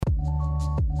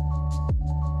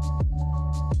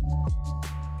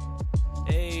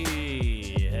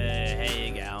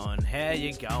How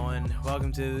you going?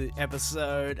 Welcome to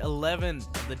episode 11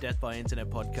 of the Death by Internet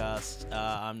podcast.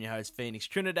 I'm your host, Phoenix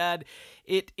Trinidad.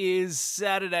 It is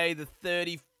Saturday, the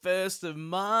 31st of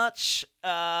March.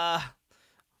 Fuck.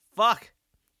 A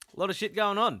lot of shit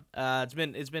going on.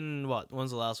 It's been what?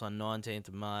 When's the last one? 19th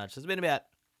of March. It's been about...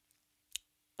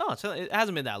 it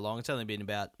hasn't been that long. It's only been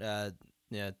about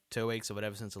 2 weeks or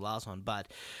whatever since the last one. But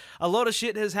a lot of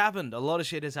shit has happened. A lot of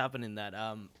shit has happened in that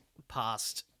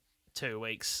past 2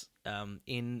 weeks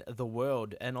in the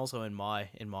world and also in my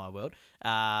world.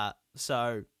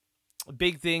 So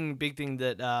big thing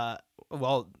that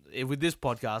with this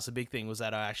podcast, the big thing was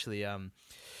that I actually I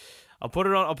put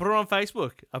it on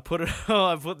Facebook. I put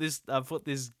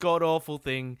this god awful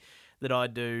thing that I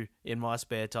do in my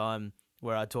spare time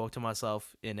where I talk to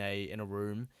myself in a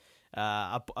room.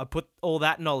 I put all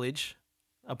that knowledge,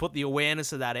 I put the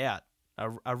awareness of that out.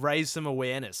 I raise some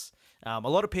awareness. A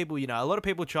lot of people they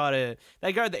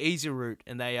go the easy route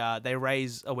and they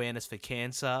raise awareness for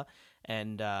cancer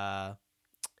and dying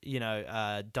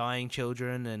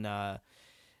children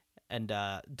and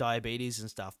diabetes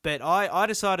and stuff. But I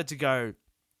decided to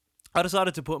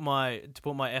put my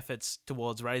efforts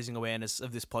towards raising awareness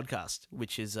of this podcast,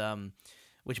 which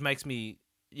makes me,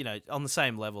 on the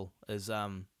same level as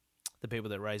the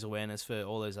people that raise awareness for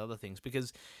all those other things,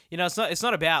 because it's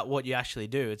not about what you actually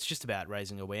do. It's just about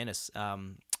raising awareness.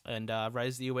 And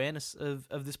raise the awareness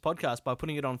of this podcast by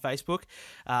putting it on Facebook,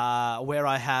 where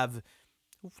I have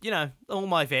all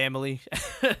my family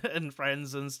and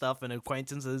friends and stuff and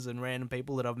acquaintances and random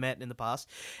people that I've met in the past,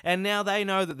 and now they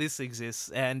know that this exists,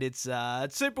 and it's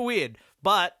super weird,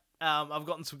 but I've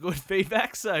gotten some good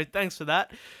feedback, so thanks for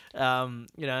that.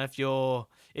 If you're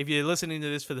listening to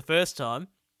this for the first time,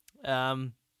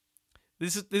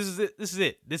 this is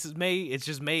it. This is me. It's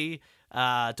just me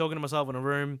talking to myself in a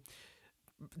room,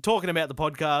 talking about the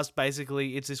podcast.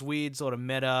 Basically, it's this weird sort of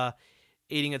meta,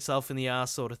 eating itself in the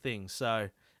ass sort of thing. So,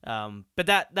 but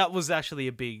that was actually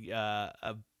a big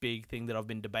thing that I've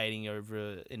been debating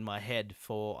over in my head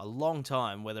for a long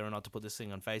time, whether or not to put this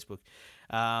thing on Facebook.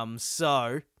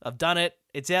 So I've done it.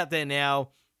 It's out there now.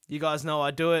 You guys know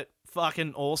I do it.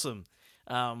 Fucking awesome.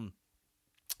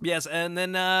 Yes, and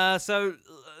then so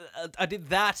I did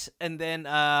that, and then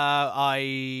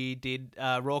I did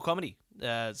raw comedy.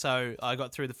 So I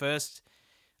got through the first.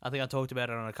 I think I talked about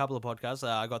it on a couple of podcasts.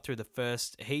 I got through the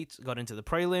first heat, got into the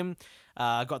prelim,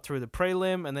 got through the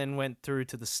prelim, and then went through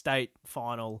to the state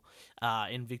final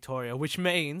in Victoria, which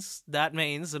means that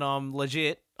I'm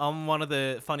legit. I'm one of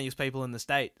the funniest people in the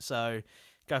state. So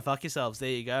go fuck yourselves.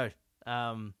 There you go.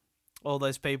 All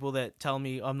those people that tell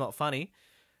me I'm not funny,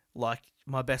 like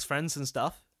my best friends and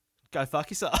stuff, go fuck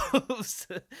yourselves.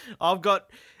 I've got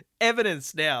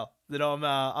evidence now that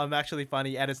I'm actually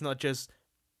funny, and it's not just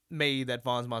me that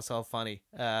finds myself funny,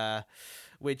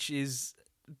 which is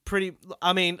pretty...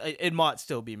 I mean, it might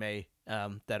still be me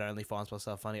that only finds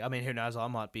myself funny. I mean, who knows? I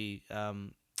might be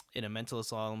in a mental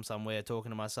asylum somewhere talking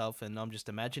to myself, and I'm just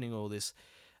imagining all this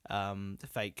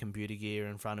fake computer gear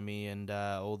in front of me and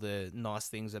all the nice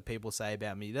things that people say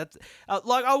about me. That's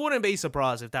I wouldn't be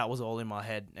surprised if that was all in my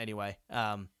head anyway.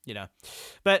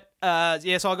 But so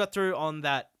I got through on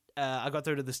that. I got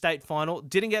through to the state final.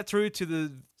 Didn't get through to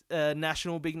the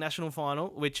big national final,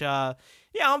 which I'm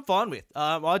fine with.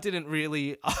 I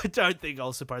don't think I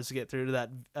was supposed to get through to that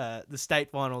the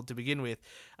state final to begin with,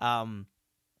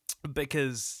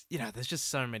 because there's just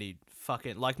so many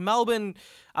fucking, like, Melbourne.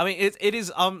 I mean, it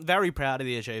is. I'm very proud of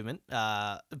the achievement,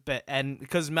 and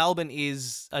because Melbourne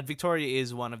is Victoria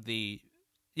is one of the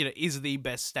is the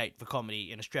best state for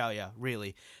comedy in Australia,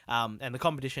 really, and the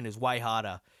competition is way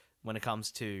harder when it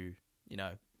comes to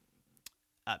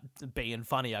being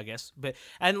funny, I guess. But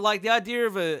the idea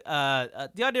of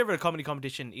a comedy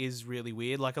competition is really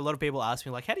weird. Like, a lot of people ask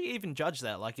me, like, how do you even judge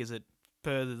that? Like, is it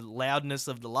per the loudness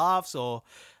of the laughs, or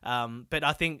but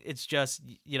I think it's just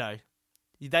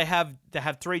they have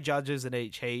 3 judges in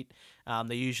each heat.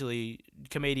 They're usually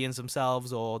comedians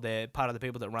themselves, or they're part of the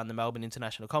people that run the Melbourne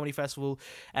International Comedy Festival,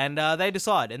 and they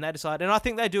decide, and I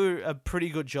think they do a pretty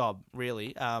good job,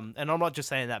 really. And I'm not just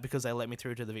saying that because they let me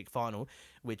through to the Vic final,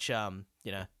 which fair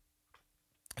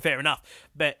enough.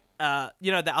 But I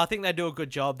think they do a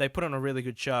good job. They put on a really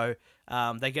good show.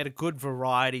 They get a good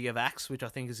variety of acts, which I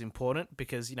think is important,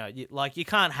 because you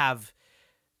can't have...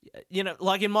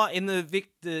 like in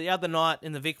the other night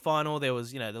in the Vic final, there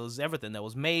was everything. There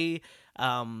was me,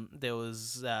 there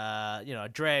was a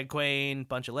drag queen,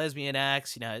 bunch of lesbian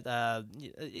acts, a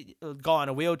guy in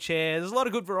a wheelchair. There's a lot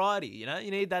of good variety.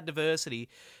 You need that diversity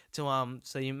to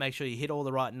so you make sure you hit all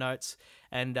the right notes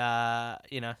and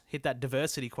hit that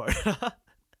diversity quota,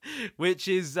 which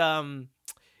is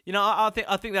I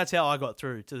think that's how I got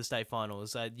through to the state final.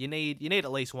 Is you need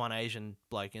at least one Asian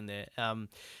bloke in there. And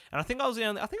I think I was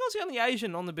the only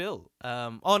Asian on the bill.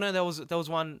 Oh no, there was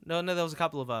one. No, there was a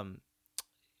couple of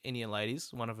Indian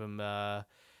ladies. One of them,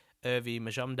 Urvi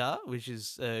Majumdar, which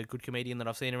is a good comedian that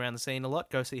I've seen around the scene a lot.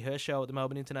 Go see her show at the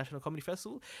Melbourne International Comedy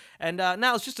Festival. And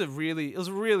no, it was a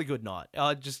really good night.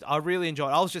 I really enjoyed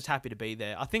it. I was just happy to be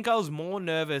there. I think I was more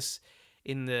nervous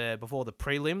before the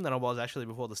prelim than I was actually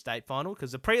before the state final,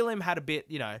 because the prelim had a bit,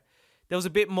 there was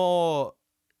a bit more,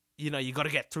 you got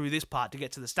to get through this part to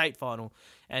get to the state final.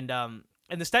 And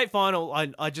in the state final,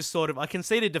 I just I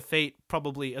conceded defeat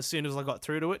probably as soon as I got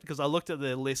through to it, because I looked at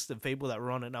the list of people that were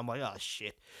on it and I'm like, oh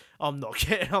shit, I'm not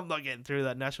getting through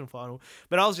that national final.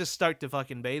 But I was just stoked to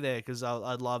fucking be there, because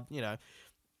I love,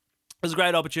 it was a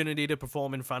great opportunity to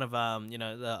perform in front of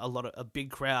a big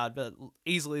crowd, but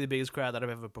easily the biggest crowd that I've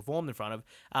ever performed in front of.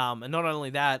 And not only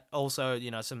that, also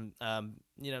some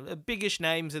biggish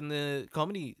names in the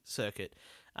comedy circuit.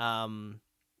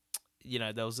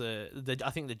 There was I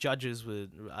think the judges were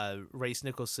Reese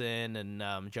Nicholson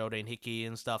and Geraldine Hickey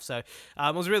and stuff. So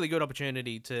it was a really good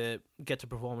opportunity to get to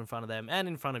perform in front of them and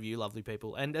in front of you lovely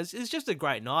people. And it's just a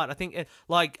great night. I think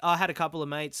I had a couple of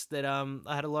mates that I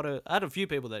had a few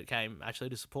people that came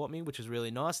actually to support me, which is really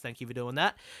nice. Thank you for doing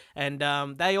that. And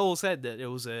they all said that it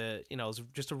was it was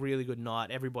just a really good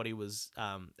night. Everybody was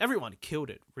everyone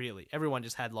killed it, really. Everyone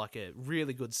just had like a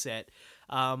really good set.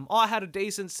 I had a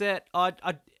decent set.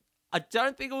 I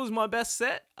don't think it was my best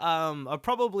set. I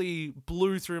probably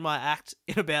blew through my act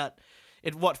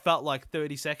in what felt like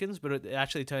 30 seconds, but it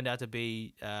actually turned out to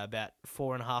be about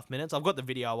 4.5 minutes. I've got the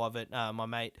video of it. My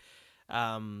mate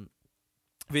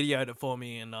videoed it for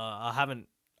me, and I haven't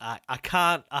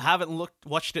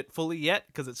watched it fully yet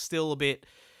because it's still a bit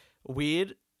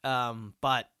weird.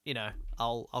 But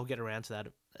I'll get around to that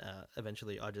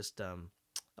eventually. I just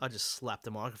slapped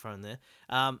the microphone there.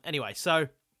 Anyway, so.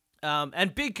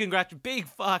 And big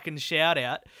fucking shout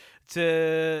out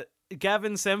to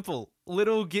Gavin Semple,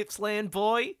 little Gippsland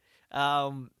boy.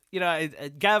 Gav's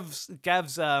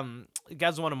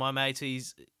one of my mates. He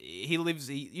used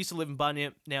to live in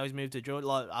Bunyip. Now he's moved to Georgia.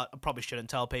 I probably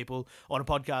shouldn't tell people on a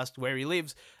podcast where he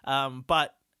lives.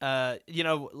 But he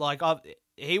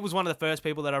was one of the first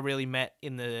people that I really met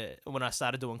when I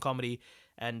started doing comedy.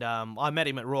 And I met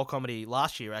him at Raw Comedy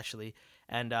last year, actually.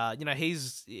 And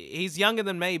he's younger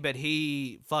than me, but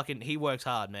he works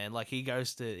hard, man. Like he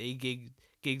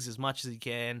gigs as much as he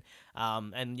can.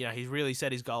 And he's really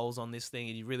set his goals on this thing,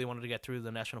 and he really wanted to get through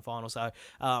the national final. So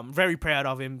very proud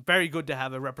of him. Very good to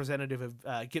have a representative of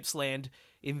Gippsland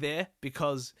in there,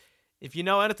 because if you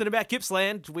know anything about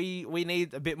Gippsland, we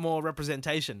need a bit more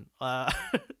representation.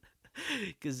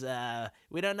 Because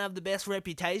we don't have the best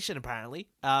reputation apparently.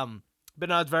 But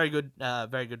no, it's very good.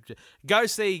 Very good. Go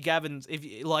see Gavin's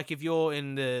if you're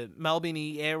in the Melbourne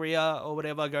area or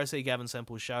whatever. Go see Gavin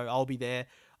Semple's show. I'll be there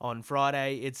on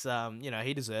Friday. It's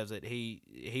he deserves it.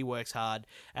 He works hard.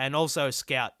 And also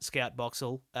Scout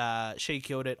Boxall. She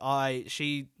killed it. I'm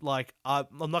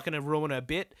not going to ruin her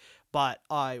bit, but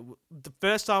the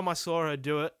first time I saw her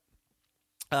do it.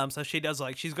 So she does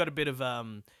she's got a bit of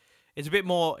it's a bit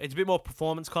more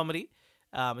performance comedy.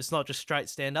 It's not just straight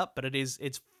stand up, but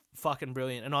it's fucking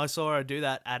brilliant. And I saw her do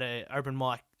that at a open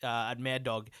mic at Mad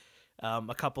Dog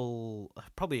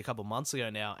probably a couple months ago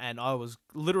now, and I was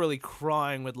literally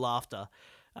crying with laughter.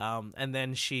 And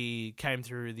then she came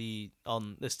through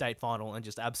on the state final and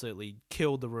just absolutely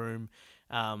killed the room.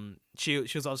 She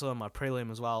was also on my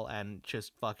prelim as well, and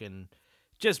just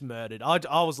murdered.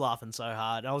 I was laughing so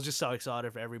hard. I was just so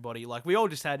excited for everybody. Like we're all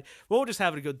just having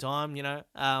a good time,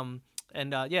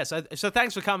 So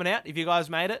thanks for coming out if you guys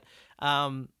made it.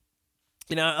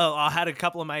 I had a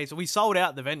couple of mates. We sold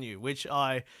out the venue, which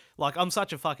I'm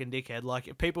such a fucking dickhead.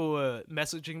 Like, people were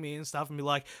messaging me and stuff and be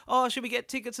like, oh, should we get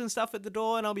tickets and stuff at the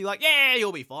door? And I'll be like, yeah,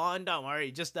 you'll be fine. Don't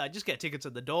worry. Just get tickets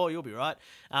at the door. You'll be right.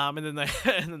 And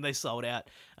then they sold out,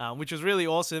 which was really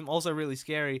awesome. Also really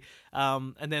scary.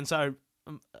 And then so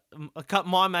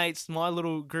my mates, my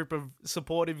little group of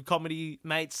supportive comedy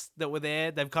mates that were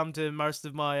there, they've come to most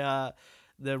of my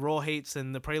the raw heats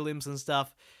and the prelims and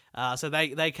stuff. So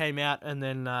they came out, and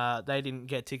then they didn't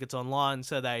get tickets online,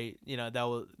 so they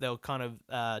were kind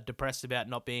of depressed about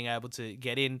not being able to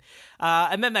get in,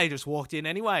 and then they just walked in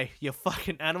anyway. You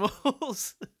fucking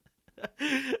animals.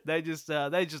 They just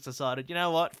decided, you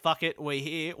know what, fuck it, we're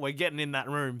here, we're getting in that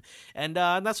room, and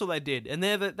that's what they did, and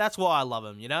that's why I love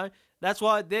them, you know. That's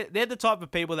why they're the type of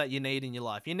people that you need in your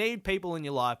life. You need people in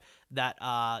your life that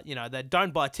that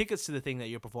don't buy tickets to the thing that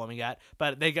you're performing at,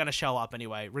 but they're going to show up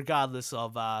anyway, regardless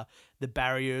of the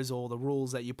barriers or the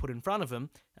rules that you put in front of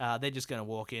them. They're just going to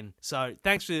walk in. So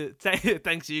thanks to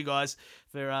you guys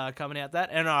for coming out that.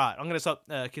 And all right, I'm going to stop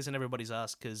kissing everybody's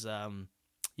ass because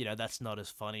that's not as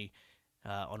funny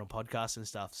on a podcast and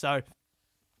stuff. So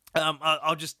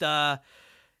I'll just.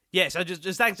 So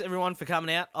just thanks everyone for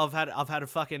coming out. I've had a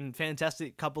fucking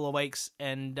fantastic couple of weeks,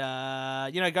 and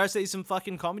go see some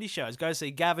fucking comedy shows. Go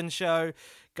see Gavin's show.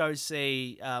 Go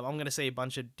see. I'm gonna see a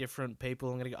bunch of different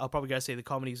people. I'll probably go see the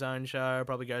Comedy Zone show. I'll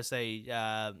probably go see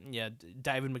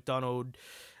David McDonald.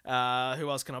 Who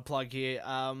else can I plug here?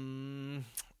 I'll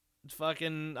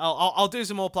do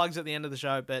some more plugs at the end of the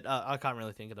show, but I can't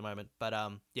really think at the moment. But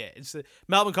it's the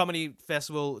Melbourne Comedy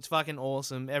Festival. It's fucking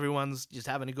awesome. Everyone's just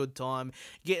having a good time,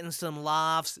 getting some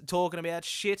laughs, talking about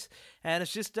shit, and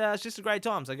it's just a great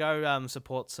time. So go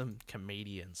support some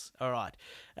comedians. All right.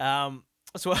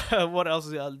 So what else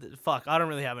is fuck? I don't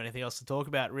really have anything else to talk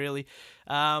about really.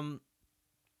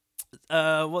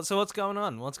 What's going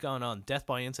on? What's going on? Death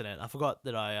by internet. I forgot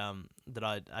that I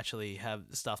actually have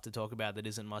stuff to talk about that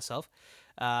isn't myself.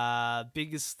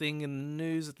 Biggest thing in the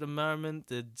news at the moment,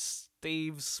 did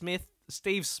Steve Smith?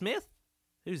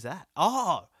 Who's that?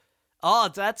 Oh,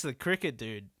 that's the cricket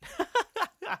dude.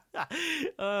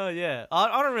 Oh yeah.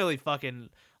 I don't really fucking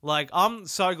I'm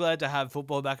so glad to have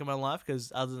football back in my life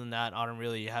because other than that, I don't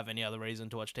really have any other reason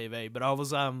to watch TV. But I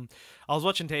was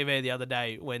watching TV the other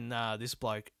day when this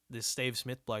Steve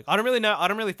Smith bloke. I don't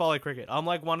really follow cricket. I'm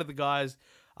like one of the guys.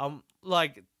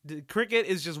 Cricket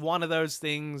is just one of those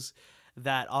things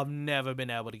that I've never been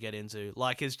able to get into.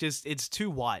 It's too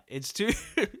white. It's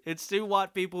too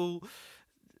white people.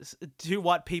 Too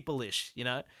white people-ish, you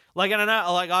know? I don't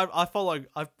know,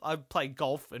 I play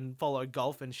golf and follow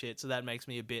golf and shit, so that makes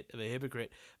me a bit of a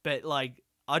hypocrite. But, I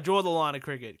draw the line of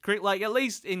cricket. At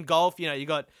least in golf, you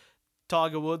got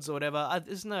Tiger Woods or whatever.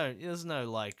 There's no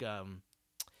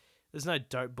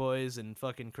dope boys in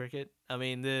fucking cricket. I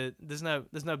mean, there's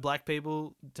no black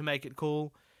people to make it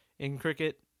cool in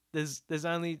cricket. There's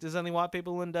only white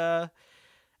people and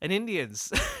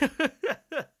Indians.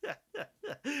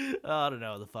 I don't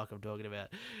know what the fuck I'm talking about.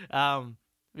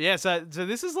 So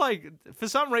this is for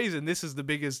some reason, this is the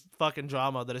biggest fucking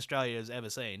drama that Australia has ever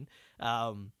seen.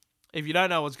 If you don't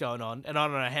know what's going on, and I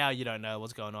don't know how you don't know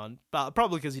what's going on, but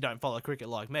probably because you don't follow cricket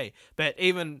like me. But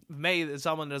even me, as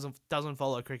someone that doesn't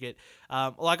follow cricket,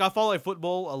 I follow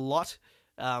football a lot.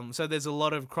 So there's a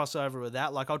lot of crossover with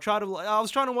that. I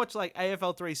was trying to watch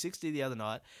AFL 360 the other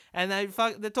night, and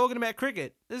they're talking about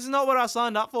cricket. This is not what I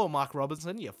signed up for, Mark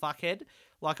Robinson, you fuckhead.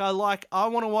 I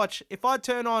want to watch, if I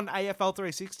turn on AFL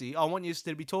 360, I want you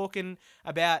to be talking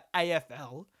about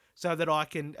AFL so that I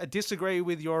can disagree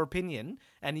with your opinion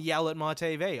and yell at my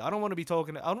TV. I don't want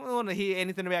to hear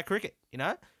anything about cricket, you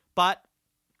know? But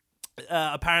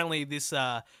apparently this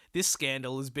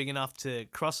scandal is big enough to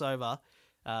cross over,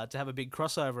 to have a big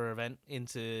crossover event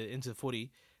into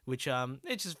footy, which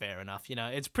it's just fair enough, you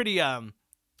know. It's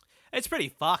pretty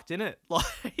fucked, isn't it?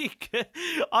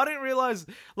 I didn't realize,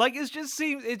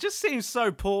 it just seems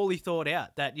so poorly thought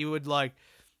out that you would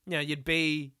you're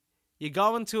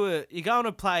going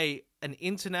to play an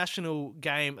international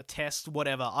game, a test,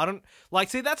 whatever. I don't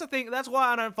that's the thing. That's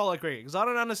why I don't follow cricket, because I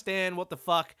don't understand what the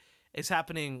fuck is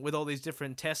happening with all these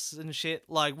different tests and shit.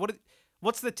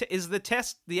 What's is the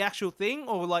test the actual thing,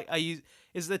 or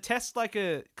is the test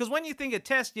because when you think of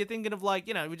test, you're thinking of we're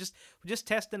just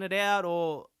testing it out,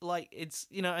 or it's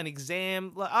an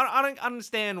exam. I don't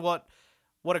understand what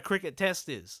a cricket test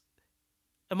is.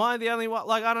 Am I the only one?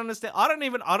 I don't understand. I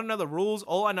don't know the rules.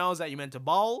 All I know is that you're meant to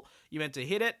bowl, you're meant to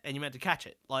hit it, and you're meant to catch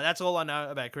it. That's all I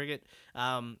know about cricket.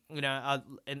 And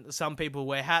some people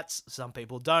wear hats, some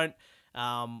people don't.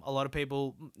 A lot of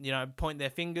people, point their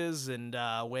fingers and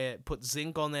put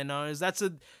zinc on their nose. That's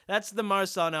the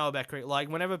most I know about cricket.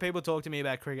 Whenever people talk to me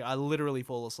about cricket, I literally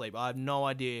fall asleep. I have no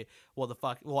idea what the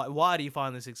fuck. Why do you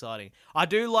find this exciting? I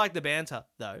do like the banter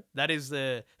though. There's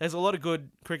a lot of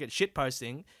good cricket shit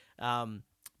posting.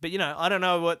 But I don't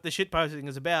know what the shit posting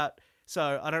is about,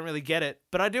 so I don't really get it.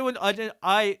 But I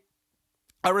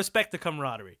respect the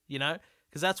camaraderie,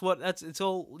 because it's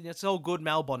all good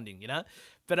mal bonding,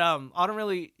 But I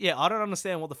don't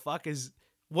understand what the fuck is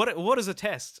what is a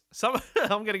test.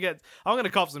 I'm gonna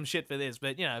cop some shit for this,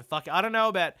 but fuck it. I don't know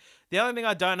about the only thing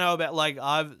I don't know about.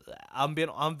 I've been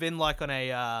on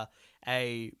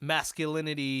a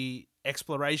masculinity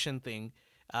exploration thing.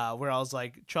 where I was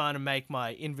like trying to make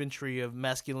my inventory of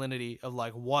masculinity of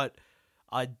like what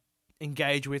I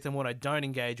engage with and what I don't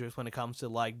engage with when it comes to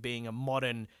like being a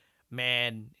modern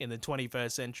man in the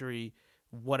 21st century,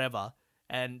 whatever.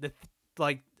 And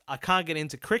like, I can't get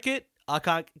into cricket. I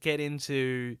can't get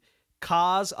into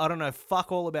cars. I don't know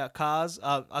fuck all about cars.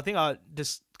 I think I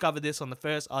discovered this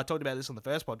I talked about this on the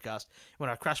first podcast when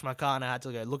I crashed my car and I had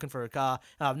to go looking for a car.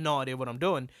 I have no idea what I'm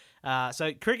doing.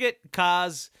 So cricket,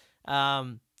 cars,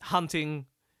 hunting,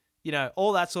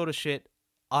 all that sort of shit.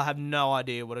 I have no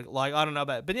idea what I don't know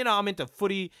about it. But I'm into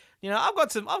footy. I've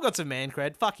got some man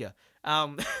cred. Fuck you.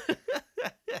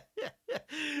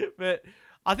 But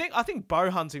I think bow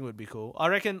hunting would be cool. I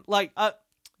reckon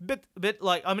but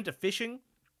like I'm into fishing.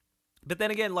 But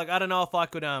then again, like I don't know if I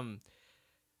could I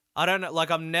don't know, like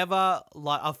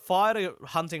I've fired a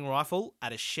hunting rifle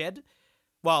at a shed.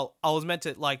 Well, I was meant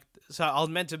to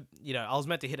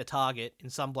hit a target in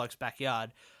some bloke's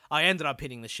backyard. I ended up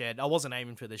hitting the shed. I wasn't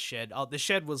aiming for the shed. The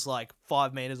shed was like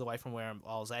 5 meters away from where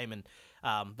I was aiming,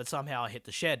 but somehow I hit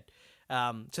the shed.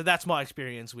 So that's my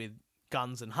experience with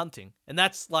guns and hunting, and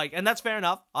that's fair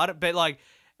enough.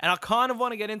 And I kind of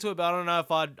want to get into it, but I don't know if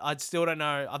I still don't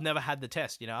know. I've never had the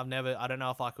test. I don't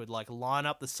know if I could like line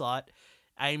up the sight,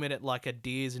 aim it at like a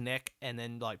deer's neck, and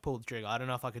then like pull the trigger. I don't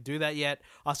know if I could do that yet.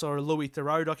 I saw a Louis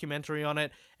Theroux documentary on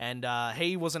it, and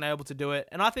he wasn't able to do it,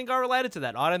 and I think I related to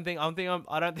that. I don't think I'm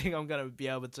gonna be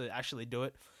able to actually do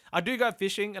it. I do go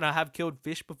fishing, and I have killed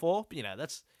fish before,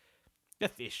 but they're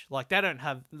fish. Like they don't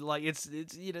have like it's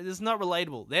it's not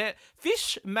relatable.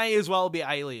 Fish may as well be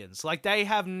aliens. Like they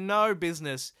have no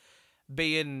business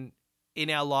being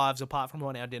in our lives apart from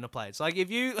on our dinner plates. Like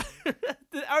if you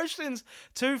the ocean's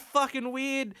too fucking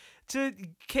weird to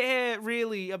care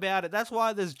really about it. That's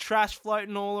why there's trash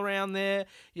floating all around there.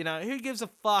 Who gives a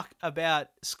fuck about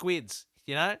squids?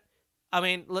 I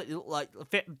mean, like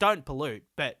don't pollute.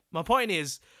 But my point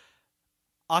is,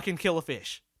 I can kill a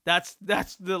fish. That's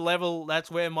the level. That's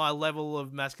where my level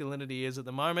of masculinity is at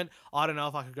the moment. I don't know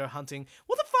if I could go hunting.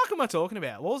 What the fuck am I talking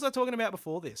about? What was I talking about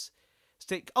before this?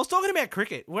 I was talking about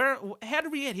cricket. How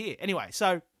did we get here? Anyway,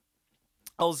 yeah,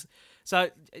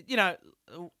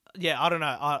 I don't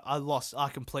know. I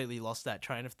completely lost that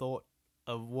train of thought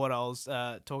of what I was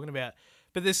talking about.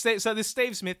 But this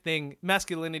Steve Smith thing,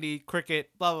 masculinity, cricket,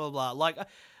 blah blah blah. Like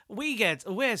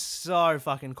we're so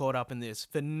fucking caught up in this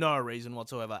for no reason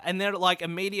whatsoever. And they're like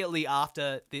immediately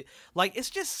after it's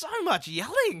just so much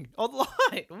yelling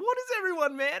online. What is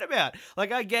everyone mad about?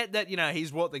 Like I get that,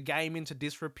 he's brought the game into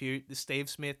disrepute, the Steve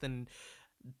Smith and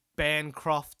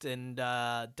Bancroft and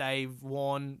Dave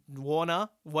Warner,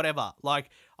 whatever. Like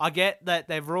I get that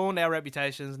they've ruined our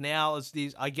reputations. Now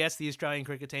I guess the Australian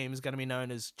cricket team is going to be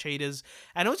known as cheaters.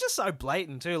 And it was just so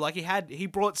blatant too. Like he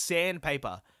brought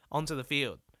sandpaper onto the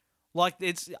field. Like,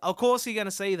 of course you're going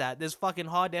to see that. There's fucking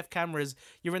high-def cameras.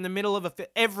 You're in the middle of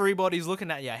everybody's looking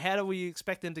at you. How do we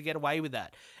expect them to get away with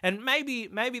that? And maybe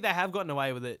they have gotten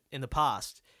away with it in the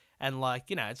past. And, like,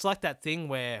 it's like that thing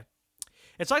where...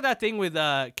 It's like that thing with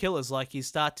killers. Like, you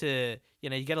start to...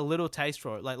 you get a little taste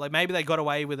for it. Like maybe they got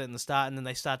away with it in the start and then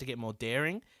they start to get more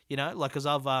daring, Like, because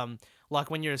I've...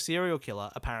 like, when you're a serial killer,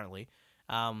 apparently,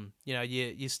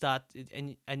 you start...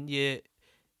 And you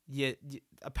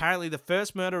apparently the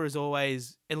first murder is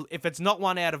always, if it's not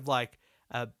one out of like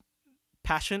a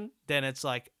passion, then it's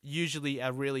like usually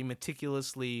a really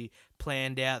meticulously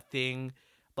planned out thing,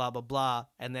 blah blah blah.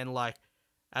 And then like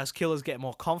as serial killers get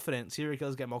more confident,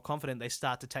 they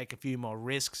start to take a few more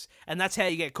risks, and that's how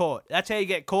you get caught.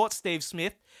 Steve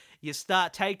Smith. You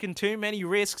start taking too many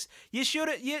risks.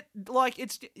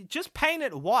 It's just paint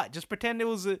it white. Just pretend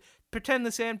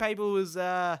the sandpaper was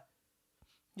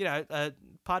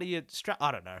part of your strap.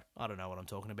 I don't know what I'm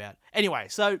talking about. Anyway,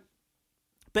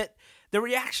 but the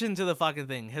reaction to the fucking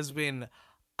thing has been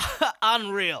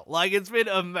unreal. Like, it's been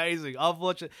amazing. I've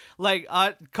watched it. Like,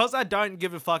 because I don't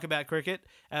give a fuck about cricket,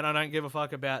 and I don't give a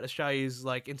fuck about Australia's,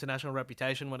 like, international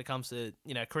reputation when it comes to,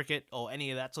 cricket or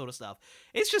any of that sort of stuff.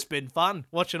 It's just been fun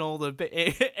watching all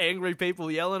the angry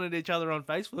people yelling at each other on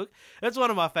Facebook. That's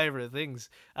one of my favorite things.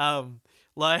 The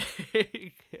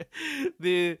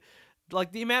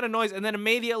amount of noise, and then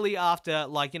immediately after,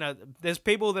 there's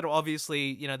people that are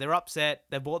obviously, they're upset,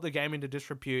 they brought the game into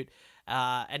disrepute,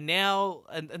 and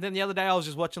then the other day I was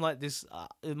just watching, this,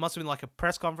 it must have been, a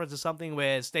press conference or something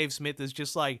where Steve Smith is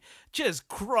just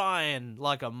crying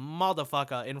like a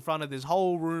motherfucker in front of this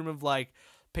whole room of,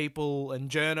 people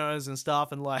and journos and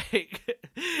stuff, and,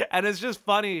 and it's just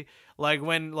funny,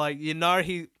 when,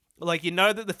 that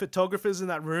the photographers in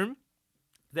that room,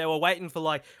 they were waiting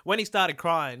for, when he started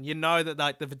crying,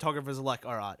 that, the photographers are like,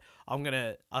 all right,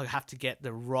 I have to get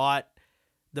the right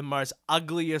the most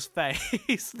ugliest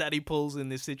face that he pulls in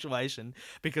this situation,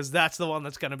 because that's the one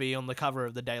that's going to be on the cover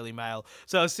of the Daily Mail.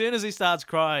 So as soon as he starts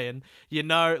crying, you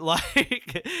know,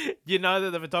 like, you know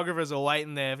that the photographers are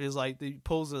waiting there. He's like, he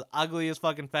pulls the ugliest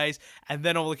fucking face, and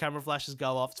then all the camera flashes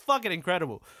go off. It's fucking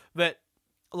incredible. But,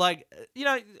 like, you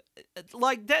know,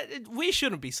 like, that, we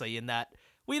shouldn't be seeing that.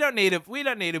 We don't need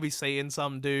to be seeing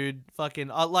some dude fucking,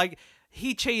 like,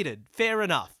 he cheated. Fair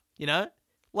enough, you know?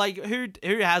 Like, who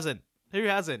hasn't? Who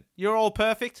hasn't? You're all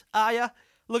perfect, are ya?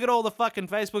 Look at all the fucking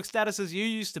Facebook statuses you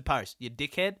used to post, you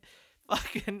dickhead.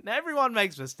 Fucking everyone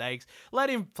makes mistakes. Let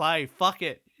him play. Fuck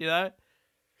it, you know?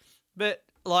 But,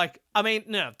 like, I mean,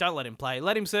 no, don't let him play.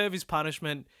 Let him serve his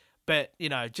punishment. But, you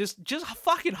know, just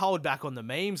fucking hold back on the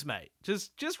memes, mate.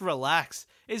 Just relax.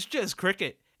 It's just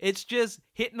cricket. It's just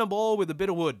hitting a ball with a bit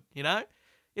of wood, you know?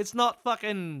 It's not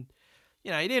fucking,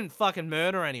 you know, he didn't fucking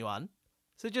murder anyone.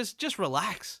 So just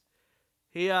relax.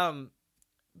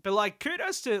 But like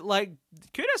kudos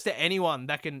to anyone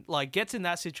that can like gets in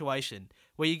that situation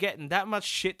where you're getting that much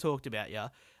shit talked about you.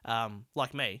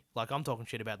 Like me, like I'm talking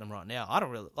shit about them right now. I don't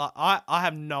really, I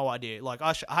have no idea. Like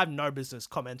I have no business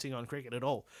commenting on cricket at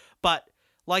all. But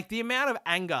like the amount of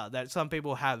anger that some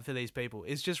people have for these people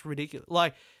is just ridiculous.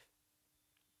 Like,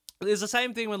 there's the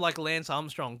same thing when like Lance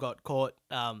Armstrong got caught,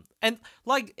 and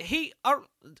like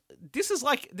this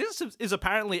is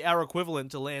apparently our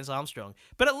equivalent to Lance Armstrong,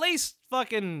 but at least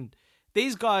fucking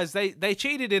these guys they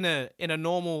cheated in a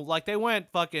normal, like they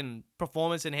weren't fucking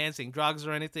performance enhancing drugs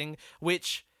or anything.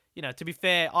 Which, you know, to be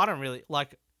fair, I don't really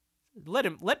like.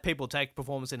 Let people take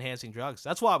performance enhancing drugs.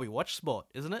 That's why we watch sport,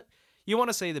 isn't it? You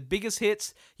want to see the biggest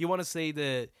hits. You want to see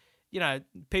the, you know,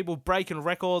 people breaking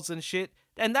records and shit.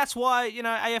 And that's why, you know,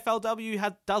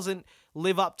 AFLW doesn't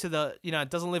live up to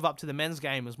the men's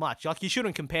game as much. Like, you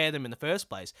shouldn't compare them in the first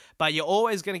place, but you're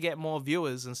always going to get more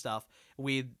viewers and stuff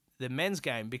with the men's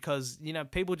game because, you know,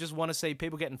 people just want to see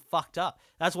people getting fucked up.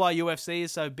 That's why UFC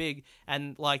is so big,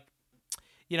 and like,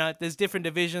 you know, there's different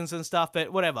divisions and stuff,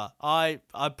 but whatever. I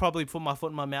probably put my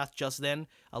foot in my mouth just then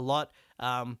a lot.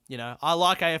 You know, I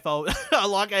like AFL, I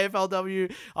like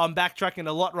AFLW. I'm backtracking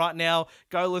a lot right now.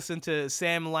 Go listen to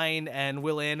Sam Lane and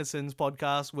Will Anderson's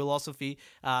podcast, Willosophy.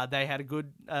 They had a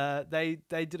good, they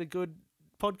did a good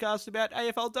podcast about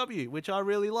AFLW, which I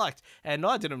really liked. And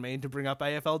I didn't mean to bring up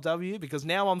AFLW because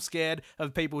now I'm scared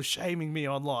of people shaming me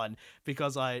online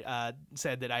because I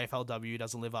said that AFLW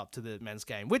doesn't live up to the men's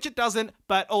game, which it doesn't.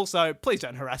 But also, please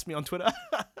don't harass me on Twitter.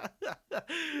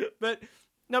 But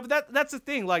no, but that's the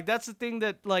thing. Like, that's the thing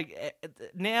that, like,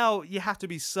 now you have to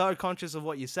be so conscious of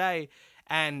what you say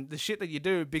and the shit that you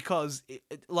do because,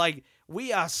 like,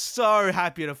 we are so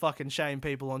happy to fucking shame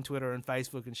people on Twitter and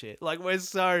Facebook and shit. Like,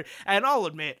 and I'll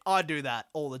admit, I do that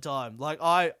all the time. Like,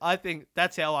 I think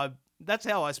that's how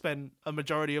I spend a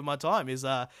majority of my time is,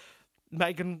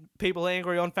 making people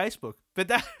angry on Facebook.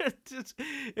 But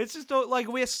it's just like,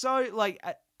 we're so, like,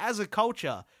 as a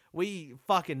culture, we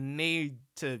fucking need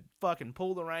to fucking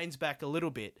pull the reins back a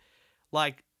little bit.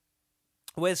 Like,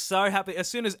 we're so happy. As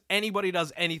soon as anybody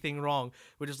does anything wrong,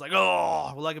 we're just like,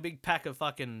 oh, we're like a big pack of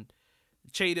fucking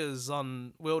cheaters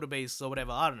on wildebeests or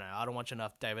whatever. I don't know. I don't watch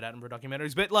enough David Attenborough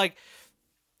documentaries. But, like,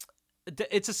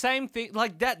 it's the same thing.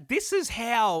 Like, that. This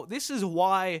is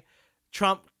why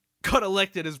Trump got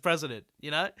elected as president,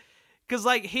 you know? Because,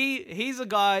 like, he's a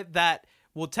guy that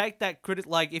will take that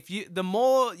like, the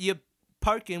more you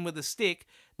poke him with a stick,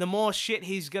 the more shit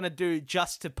he's gonna do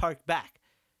just to poke back.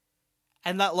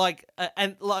 And that, like,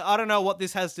 I don't know what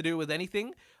this has to do with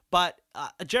anything, but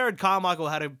Jared Carmichael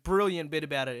had a brilliant bit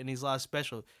about it in his last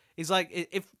special. He's like,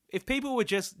 if people were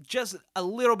just a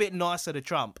little bit nicer to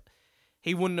Trump,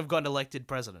 he wouldn't have gotten elected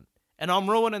president. And I'm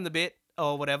ruining the bit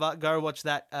or whatever. Go watch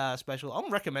that special.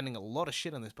 I'm recommending a lot of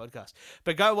shit on this podcast,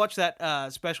 but go watch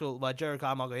that special by Jared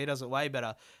Carmichael. He does it way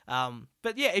better.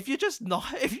 But yeah, if you're just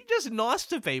nice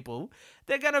to people,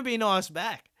 they're gonna be nice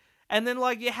back. And then,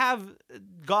 like, you have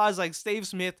guys like Steve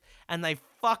Smith, and they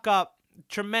fuck up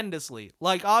tremendously.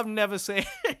 Like, I've never seen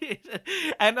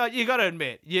and you gotta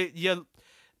admit, you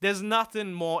there's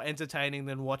nothing more entertaining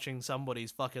than watching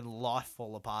somebody's fucking life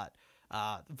fall apart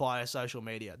via social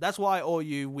media. That's why all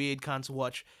you weird cunts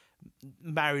watch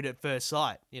Married at First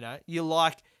Sight, you know? You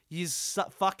like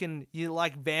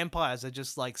vampires that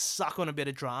just, like, suck on a bit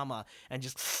of drama and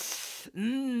just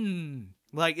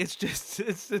like, it's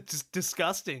just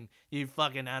disgusting, you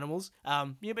fucking animals.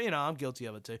 Yeah, but, you know, I'm guilty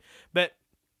of it too. But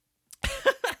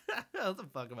what the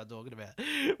fuck am I talking about?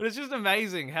 But it's just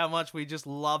amazing how much we just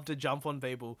love to jump on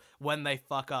people when they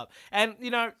fuck up. And,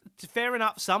 you know, fair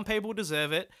enough, some people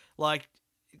deserve it. Like,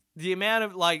 the amount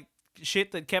of, like,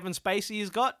 shit that Kevin Spacey has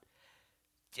got,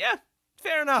 yeah,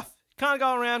 fair enough. can't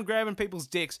go around grabbing people's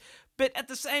dicks. But at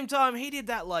the same time, he did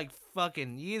that like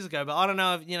fucking years ago. But I don't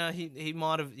know if he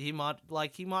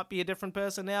might be a different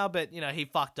person now. But he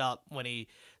fucked up when he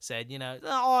said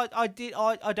oh,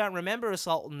 I don't remember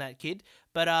assaulting that kid,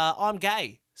 but I'm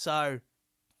gay, so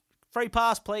free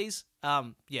pass, please.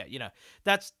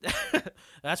 That's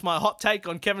that's my hot take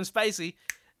on Kevin Spacey.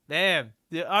 Damn,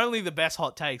 only the best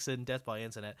hot takes in Death by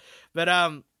Internet. But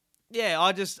I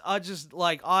just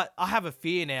like I have a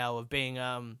fear now of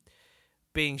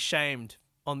being shamed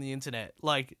on the internet.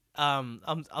 Like I'm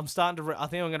starting to I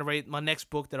think I'm going to read my next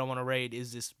book that I want to read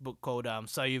is this book called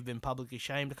So You've Been Publicly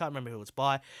Shamed. I can't remember who it's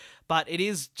by, but it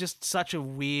is just such a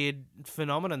weird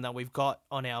phenomenon that we've got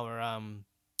on our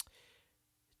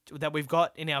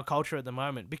in our culture at the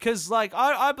moment, because like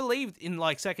I believe in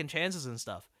like second chances and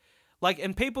stuff, like,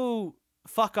 and people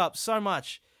fuck up so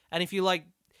much, and if you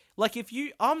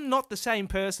I'm not the same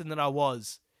person that I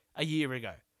was a year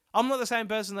ago. I'm not the same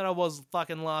person that I was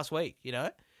fucking last week,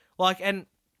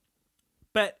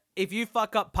 but if you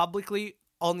fuck up publicly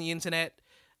on the internet,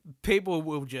 people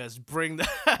will just bring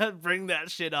that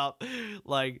shit up,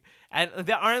 like, and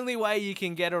the only way you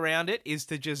can get around it is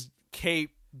to just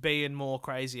keep being more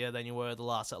crazier than you were the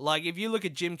last. Like, if you look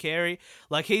at Jim Carrey,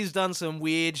 like, he's done some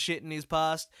weird shit in his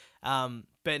past,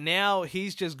 but now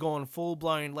he's just gone full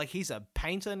blown, like, he's a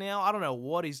painter now. I don't know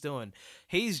what he's doing.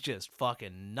 He's just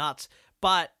fucking nuts.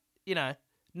 But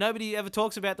nobody ever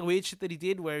talks about the weird shit that he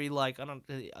did, where he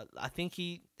I think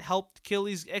he helped kill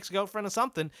his ex-girlfriend or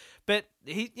something. But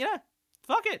he,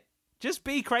 fuck it, just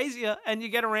be crazier and you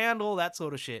get around all that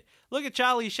sort of shit. Look at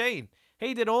Charlie Sheen.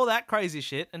 He did all that crazy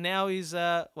shit, and now he's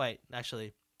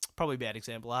actually, probably a bad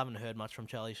example. I haven't heard much from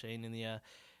Charlie Sheen in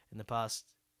the past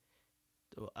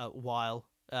while.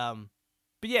 But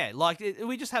yeah, like,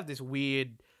 we just have this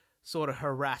weird sort of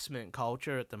harassment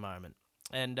culture at the moment,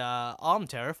 and I'm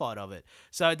terrified of it.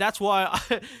 So that's why,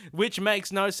 which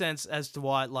makes no sense as to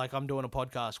why, like, I'm doing a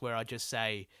podcast where I just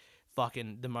say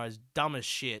fucking the most dumbest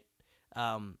shit,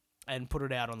 and put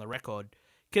it out on the record.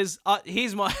 Because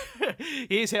here's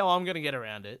how I'm gonna get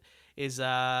around it. Is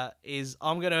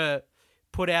I'm gonna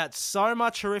put out so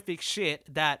much horrific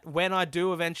shit that when I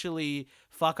do eventually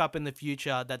fuck up in the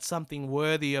future, that's something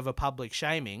worthy of a public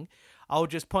shaming, I'll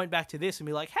just point back to this and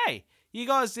be like, hey, you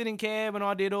guys didn't care when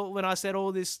I said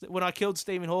all this, when I killed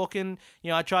Stephen Hawking,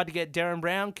 I tried to get Darren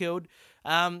Brown killed.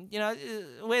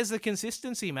 Where's the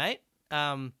consistency, mate?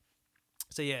 So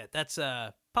yeah, that's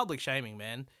public shaming,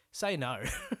 man. Say no.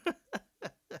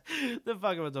 The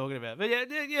fuck am I talking about? But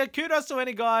yeah, kudos to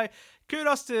any guy.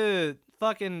 Kudos to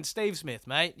fucking Steve Smith,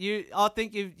 mate. I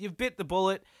think you've bit the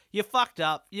bullet. You fucked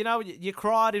up. You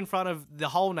cried in front of the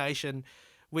whole nation,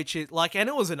 which is like, and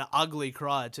it was an ugly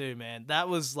cry too, man. That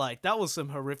was some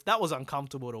horrific. That was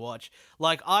uncomfortable to watch.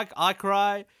 Like, I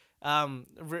cry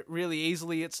really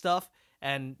easily at stuff.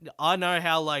 And I know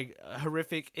how, like,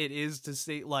 horrific it is to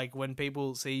see, like, when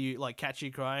people see you, like, catch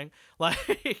you crying. Like,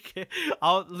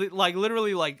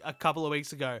 literally, like, a couple of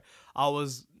weeks ago, I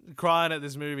was crying at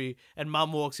this movie, and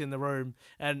Mum walks in the room,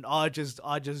 and I just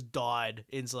died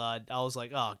inside. I was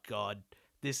like, oh, God,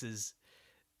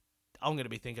 I'm going to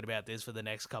be thinking about this for the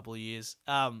next couple of years.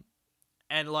 And,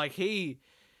 like, he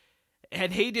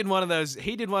did one of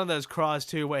those cries,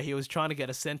 too, where he was trying to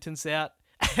get a sentence out.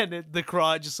 And the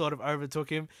cry just sort of overtook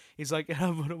him. He's like,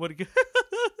 what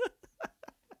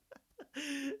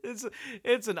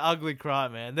it's an ugly cry,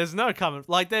 man. There's no coming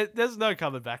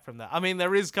back from that. I mean,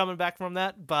 there is coming back from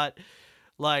that, but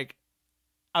like,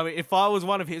 I mean, if I was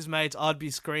one of his mates, I'd be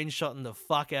screenshotting the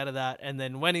fuck out of that. And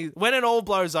then when it all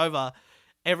blows over,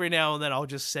 every now and then I'd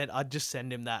just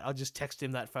send him that. I'll just text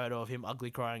him that photo of him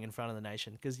ugly crying in front of the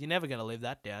nation, because you're never going to live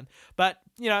that down. But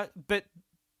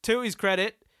to his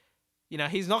credit,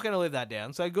 he's not going to live that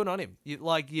down, so good on him.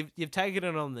 You've taken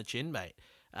it on the chin, mate.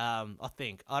 I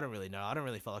think. I don't really know. I don't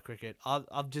really follow cricket.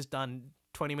 I've just done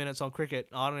 20 minutes on cricket.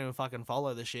 I don't even fucking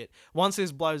follow the shit. Once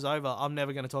this blows over, I'm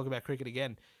never going to talk about cricket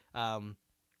again.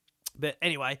 But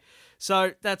anyway,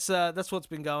 so that's what's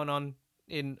been going on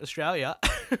in Australia.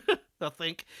 I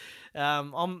think.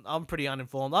 I'm pretty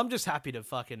uninformed. I'm just happy to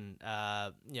fucking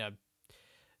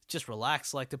just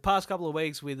relax. Like, the past couple of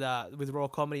weeks with Raw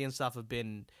Comedy and stuff have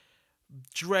been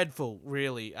dreadful,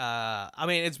 really. I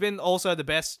mean, it's been also the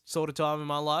best sort of time in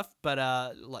my life, but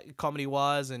like, comedy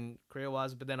wise and career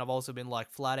wise, but then I've also been like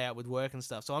flat out with work and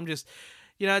stuff. So I'm just,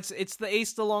 it's the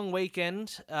Easter long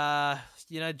weekend.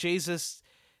 Jesus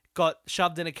got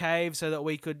shoved in a cave so that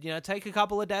we could, take a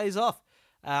couple of days off.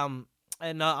 And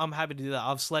I'm happy to do that.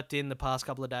 I've slept in the past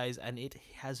couple of days, and it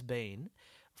has been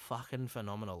fucking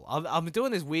phenomenal. I'm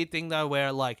doing this weird thing though,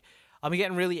 where like, I'm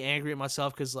getting really angry at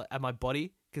myself because, like, at my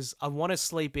body, because I want to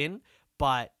sleep in,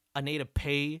 but I need a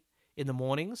pee in the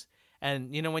mornings.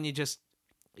 And you know when you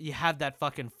have that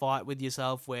fucking fight with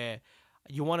yourself where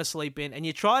you want to sleep in and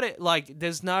you try to like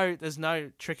there's no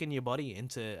tricking your body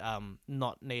into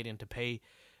not needing to pee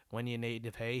when you need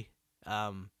to pee.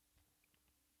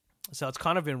 So it's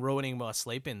kind of been ruining my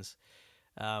sleep-ins.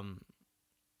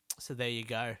 So there you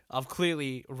go. I've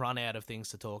clearly run out of things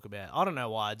to talk about. I don't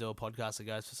know why I do a podcast that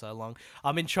goes for so long.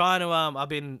 I've been trying to.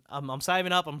 I'm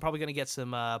saving up. I'm probably going to get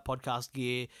some podcast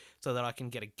gear so that I can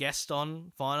get a guest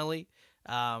on finally.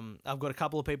 I've got a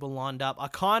couple of people lined up. I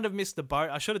kind of missed the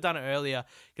boat. I should have done it earlier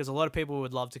because a lot of people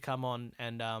would love to come on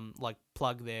and like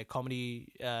plug their comedy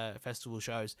festival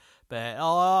shows. But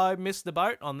I missed the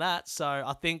boat on that. So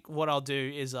I think what I'll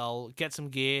do is I'll get some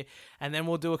gear and then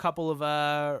we'll do a couple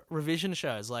of revision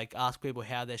shows, like ask people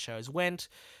how their shows went.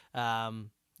 You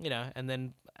know,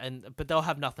 but they'll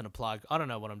have nothing to plug. I don't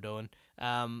know what I'm doing.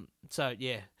 So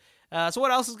yeah. So what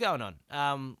else is going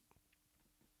on?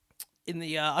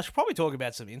 I should probably talk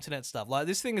about some internet stuff. Like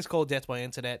this thing is called Death by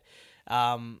Internet,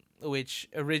 which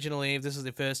originally, if this is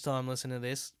the first time listening to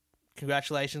this,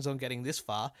 congratulations on getting this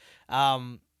far.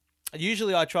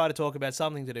 Usually I try to talk about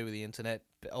something to do with the internet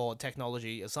or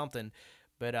technology or something,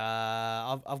 but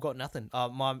I've got nothing.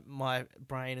 My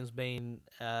brain has been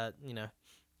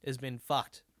has been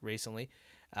fucked recently.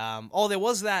 There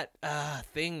was that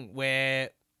thing where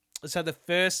we've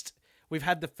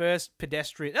had the first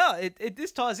pedestrian.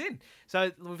 This ties in.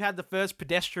 So we've had the first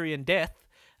pedestrian death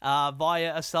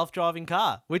via a self-driving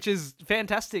car, which is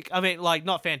fantastic. I mean, like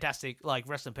not fantastic, like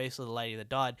rest in peace to the lady that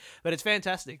died, but it's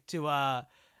fantastic to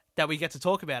that we get to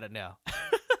talk about it now.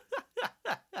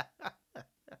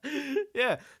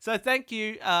 Yeah. So thank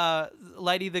you,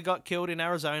 lady that got killed in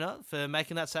Arizona, for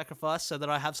making that sacrifice so that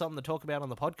I have something to talk about on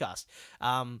the podcast.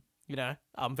 I'm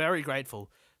very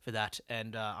grateful for that,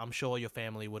 and I'm sure your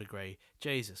family would agree.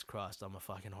 Jesus Christ, I'm a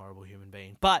fucking horrible human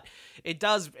being. But it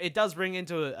does bring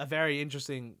into a very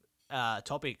interesting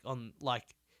topic on, like,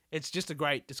 it's just a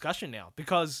great discussion now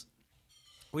because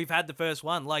we've had the first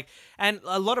one. Like, and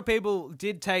a lot of people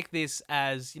did take this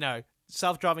as,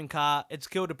 self-driving car, it's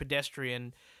killed a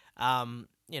pedestrian,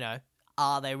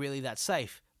 are they really that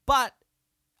safe? But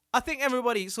I think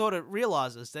everybody sort of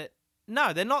realizes that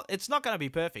no, they're not. It's not going to be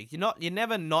perfect. You're not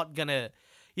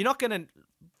gonna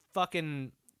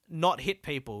fucking not hit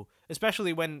people,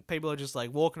 especially when people are just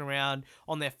like walking around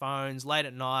on their phones late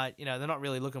at night. They're not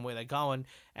really looking where they're going.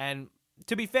 And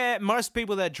to be fair, most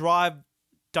people that drive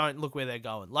don't look where they're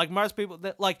going. Like most people,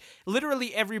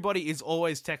 literally everybody is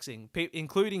always texting,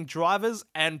 including drivers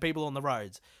and people on the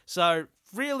roads. So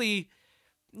really,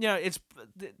 the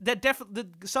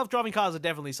self-driving cars are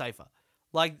definitely safer.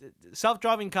 Like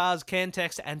self-driving cars can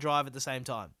text and drive at the same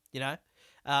time.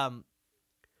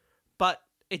 But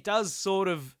it does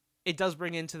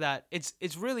bring into that.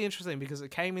 It's really interesting because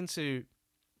it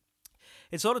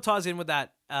sort of ties in with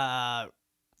that,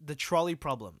 the trolley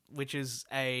problem, which is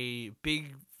a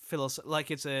big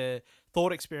it's a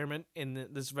thought experiment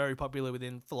that's very popular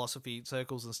within philosophy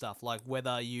circles and stuff. Like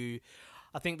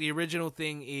I think the original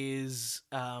thing is,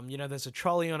 there's a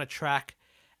trolley on a track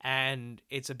and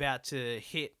it's about to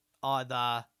hit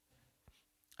either,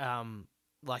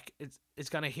 it's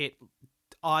going to hit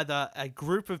either a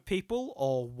group of people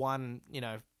or one,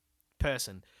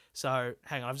 person. So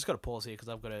hang on, I've just got to pause here because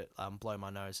I've got to blow my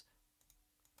nose.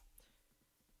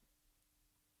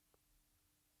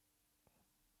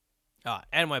 All right,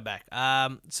 and we're back.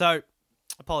 So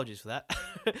apologies for that.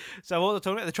 So what we're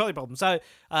talking about, the trolley problem. So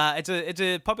it's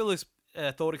a popular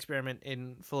thought experiment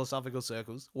in philosophical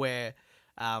circles where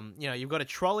you've got a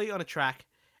trolley on a track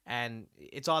and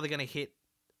it's either going to hit,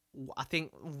 I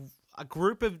think, a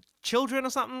group of children or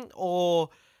something, or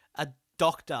a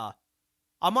doctor.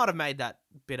 I might have made that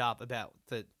bit up about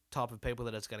the type of people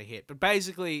that it's going to hit, but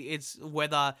basically it's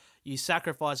whether you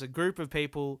sacrifice a group of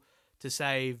people to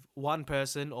save one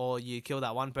person or you kill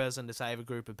that one person to save a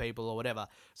group of people or whatever.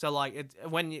 So like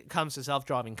when it comes to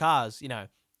self-driving cars,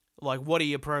 like what are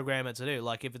you programmed to do?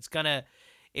 Like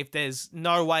if there's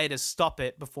no way to stop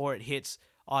it before it hits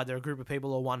either a group of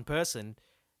people or one person,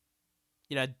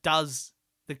 does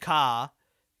the car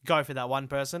go for that one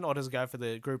person or does it go for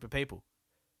the group of people?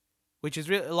 Which is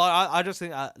really, like, I just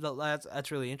think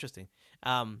that's really interesting.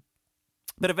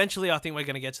 But eventually I think we're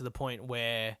going to get to the point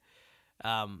where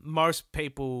most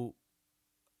people,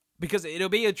 because it'll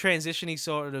be a transitioning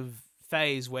sort of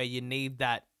phase where you need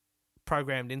that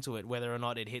programmed into it, whether or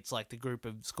not it hits like the group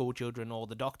of school children or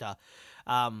the doctor.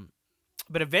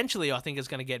 But eventually I think it's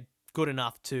going to get good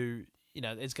enough to,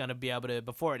 it's going to be able to,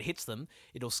 before it hits them,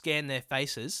 it'll scan their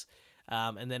faces,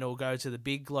 and then it'll go to the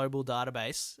big global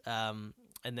database,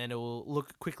 and then it will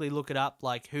quickly look it up,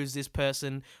 like who's this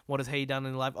person, what has he done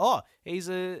in life? Oh, he's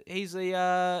a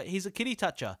kitty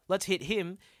toucher. Let's hit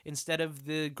him instead of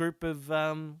the group of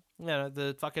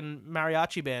the fucking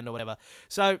mariachi band or whatever.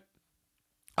 So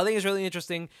I think it's really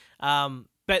interesting.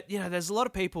 But there's a lot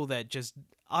of people that just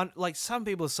aren't, like, some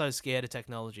people are so scared of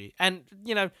technology, and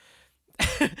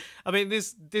I mean,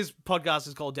 this podcast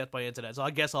is called Death by Internet, so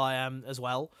I guess I am as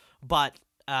well. But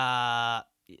it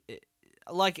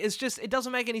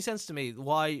doesn't make any sense to me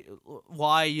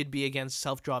why you'd be against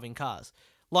self-driving cars.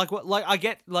 I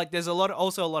get, like, there's a lot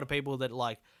of people that,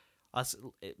 like,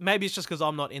 maybe it's just because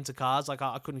I'm not into cars. Like,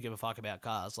 I couldn't give a fuck about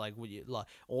cars. Like, would you, like,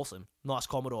 awesome, nice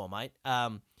Commodore, mate.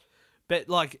 But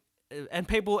like,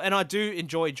 and I do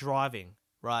enjoy driving,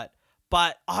 right?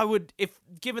 But I would, if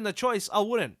given the choice, I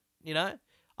wouldn't.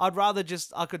 I'd rather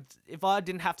if I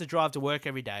didn't have to drive to work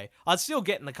every day, I'd still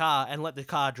get in the car and let the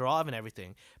car drive and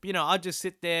everything. But, I'd just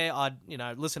sit there, I'd,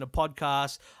 listen to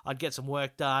podcasts, I'd get some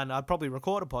work done, I'd probably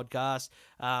record a podcast,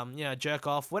 jerk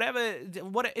off, whatever.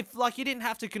 If, like, you didn't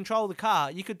have to control the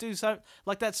car, you could do so,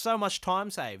 like, that's so much time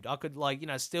saved. I could, like,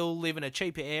 still live in a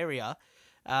cheaper area,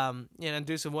 and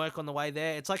do some work on the way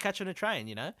there. It's like catching a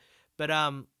train, But,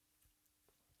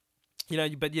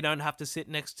 but you don't have to sit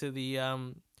next to the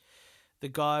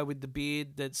guy with the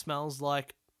beard that smells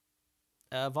like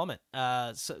vomit,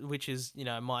 which is,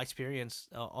 my experience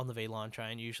on the V-Line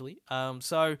train usually.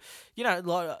 So,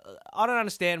 like, I don't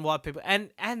understand why people,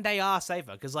 and they are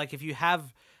safer, because, like, if you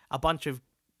have a bunch of,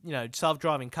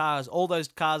 self-driving cars, all those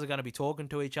cars are going to be talking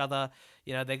to each other.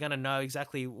 They're going to know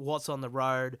exactly what's on the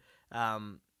road.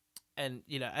 Do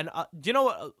you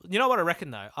know what I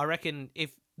reckon though? I reckon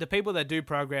if the people that do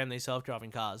program these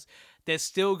self-driving cars, they're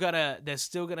still gonna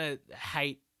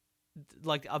hate,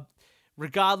 like,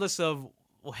 regardless of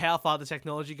how far the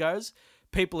technology goes,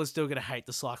 people are still gonna hate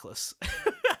the cyclists.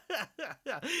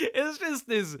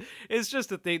 It's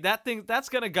just a thing. That's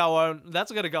gonna go on.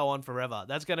 That's gonna go on forever.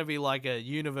 That's gonna be like a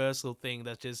universal thing.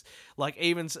 That's just, like,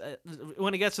 even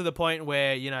when it gets to the point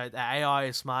where the AI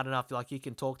is smart enough, like, you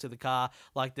can talk to the car.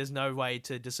 Like, there's no way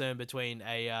to discern between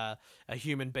a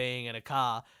human being and a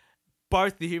car.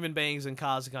 Both the human beings and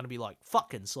cars are going to be like,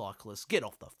 fucking cyclists, get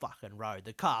off the fucking road.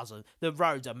 The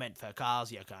roads are meant for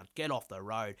cars. You can't get off the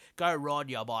road. Go ride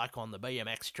your bike on the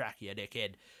BMX track, you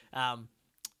dickhead.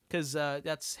 Because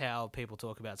that's how people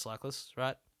talk about cyclists,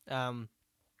 right?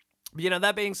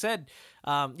 That being said,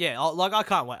 I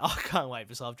can't wait. I can't wait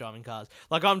for self-driving cars.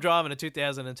 Like, I'm driving a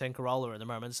 2010 Corolla at the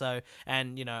moment, so,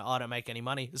 and I don't make any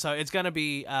money, so it's going to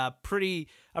be a pretty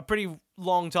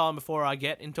long time before I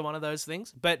get into one of those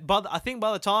things. But I think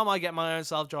by the time I get my own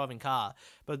self-driving car,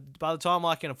 but by the time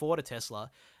I can afford a Tesla,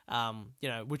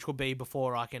 which will be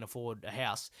before I can afford a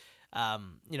house.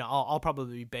 I'll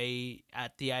probably be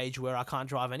at the age where I can't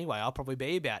drive anyway. I'll probably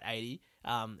be about 80.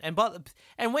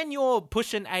 And when you're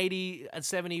pushing 80 and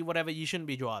 70, whatever, you shouldn't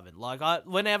be driving. Like,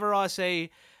 whenever I see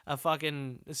a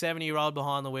fucking 70-year-old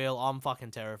behind the wheel, I'm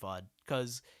fucking terrified,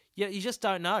 because you just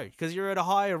don't know, because you're at a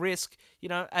higher risk.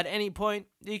 At any point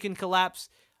you can collapse.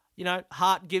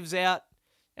 Heart gives out,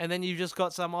 and then you've just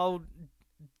got some old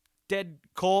dead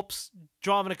corpse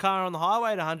driving a car on the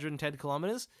highway at 110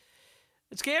 kilometers.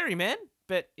 It's scary, man.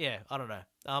 But yeah, I don't know.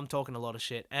 I'm talking a lot of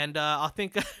shit, and I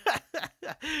think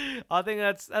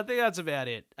that's about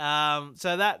it.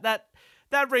 So that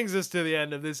brings us to the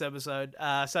end of this episode.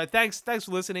 So thanks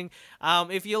for listening.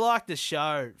 If you like the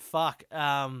show,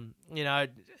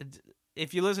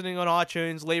 if you're listening on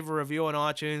iTunes, leave a review on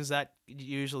iTunes. That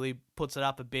usually puts it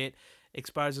up a bit,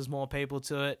 exposes more people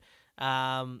to it.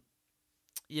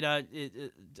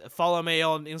 Follow me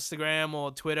on Instagram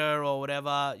or Twitter or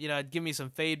whatever. Give me some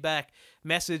feedback.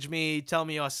 Message me. Tell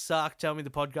me I suck. Tell me the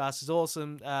podcast is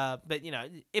awesome. But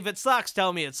if it sucks,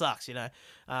 tell me it sucks. I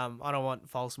don't want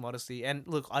false modesty. And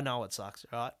look, I know it sucks,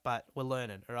 all right? But we're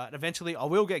learning, all right? Eventually, I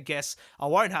will get guests. I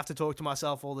won't have to talk to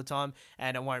myself all the time,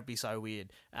 and it won't be so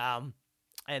weird.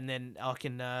 And then I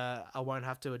won't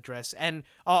have to address. And,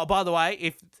 oh, by the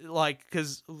way,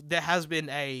 because there has been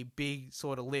a big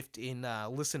sort of lift in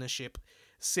listenership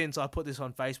since I put this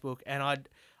on Facebook, and I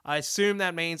assume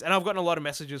that means, and I've gotten a lot of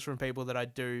messages from people that I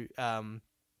do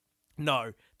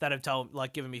know that have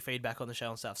given me feedback on the show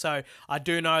and stuff. So I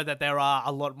do know that there are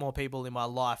a lot more people in my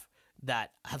life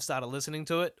that have started listening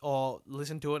to it or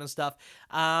listen to it and stuff.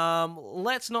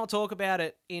 Let's not talk about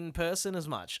it in person as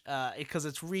much, because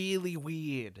it's really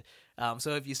weird.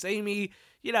 So if you see me,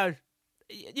 you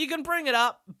you can bring it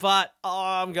up, but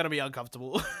I'm going to be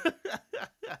uncomfortable.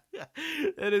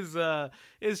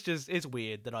 It's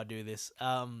weird that I do this.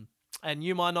 And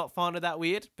you might not find it that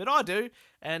weird, but I do.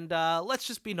 And let's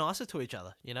just be nicer to each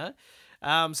other,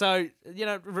 So,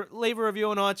 leave a review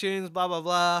on iTunes, blah, blah,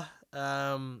 blah.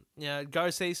 Go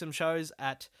see some shows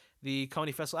at the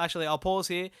Comedy Festival. Actually, I'll pause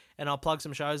here and I'll plug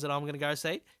some shows that I'm going to go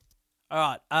see.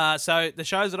 All right. So the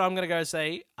shows that I'm going to go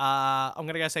see, I'm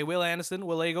going to go see Will Anderson,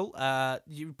 Will Eagle.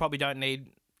 You probably don't need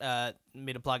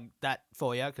me to plug that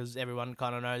for you because everyone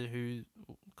kind of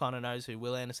knows who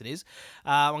Will Anderson is.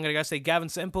 I'm going to go see Gavin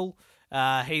Semple.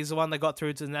 He's the one that got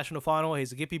through to the national final.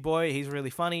 He's a Gippy boy. He's really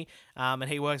funny, and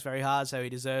he works very hard, so he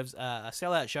deserves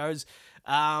sellout shows.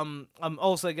 I'm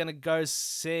also going to go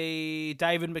see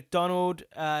David McDonald.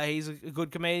 He's a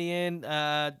good comedian.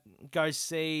 Go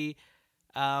see...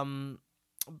 I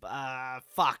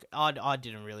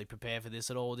didn't really prepare for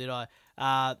this at all, did I?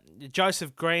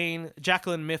 Joseph Green,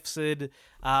 Jacqueline Mifsud,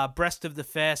 Breast of the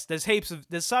Fest.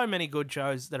 There's so many good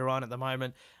shows that are on at the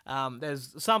moment.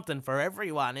 There's something for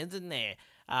everyone, isn't there?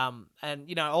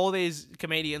 And all these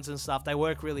comedians and stuff, they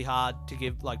work really hard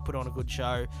to put on a good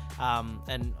show,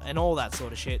 and all that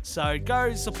sort of shit. So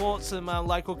go support some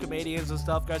local comedians and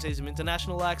stuff. Go see some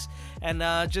international acts,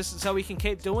 and just so we can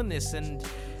keep doing this. And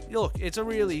look, it's a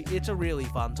really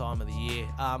fun time of the year.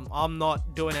 I'm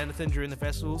not doing anything during the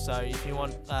festival, so if you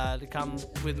want to come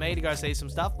with me to go see some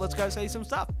stuff, let's go see some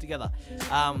stuff together.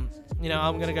 I'm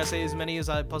gonna go see as many as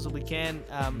I possibly can,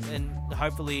 and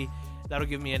hopefully that'll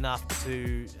give me enough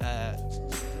to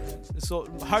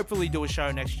hopefully do a show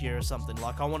next year or something.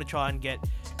 I want to try and get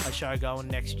a show going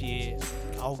next year.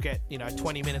 I'll get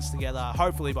 20 minutes together.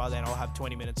 Hopefully by then I'll have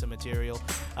 20 minutes of material,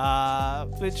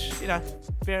 which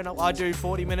fair enough. I do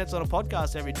 40 minutes on a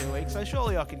podcast every 2 weeks, so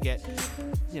surely I could get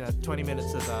 20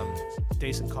 minutes of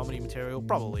decent comedy material.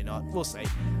 Probably not, we'll see.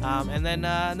 And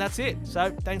that's it.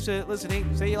 So thanks for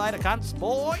listening. See you later, cunts.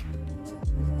 Bye.